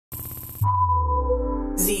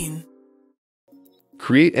scene.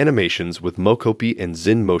 Create animations with mocopi and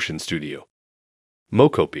XYN Motion Studio.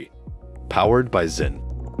 Mocopi, powered by XYN.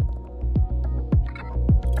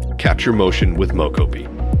 Capture motion with mocopi.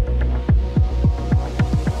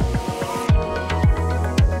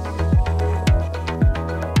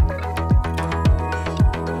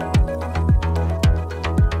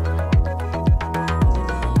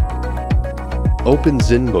 Open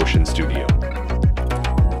XYN Motion Studio.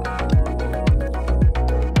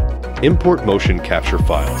 Import motion capture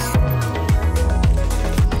files.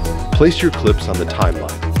 Place your clips on the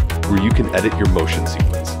timeline, where you can edit your motion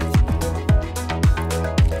sequence.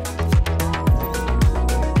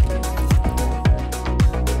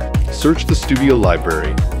 Search the studio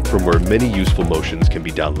library, from where many useful motions can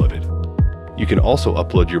be downloaded. You can also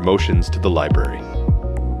upload your motions to the library.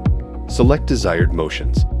 Select desired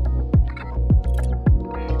motions.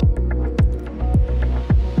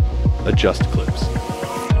 Adjust clips.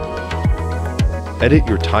 Edit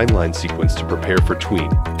your timeline sequence to prepare for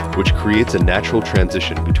tween, which creates a natural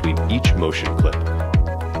transition between each motion clip.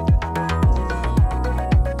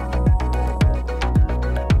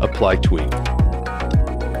 Apply tween.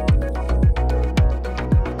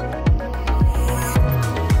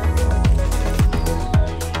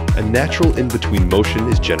 A natural in-between motion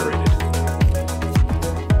is generated.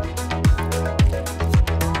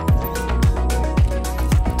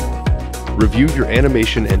 Review your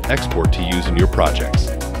animation and export to use in your projects.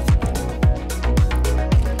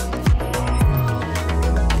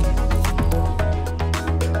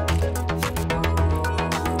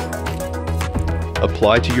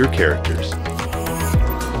 Apply to your characters.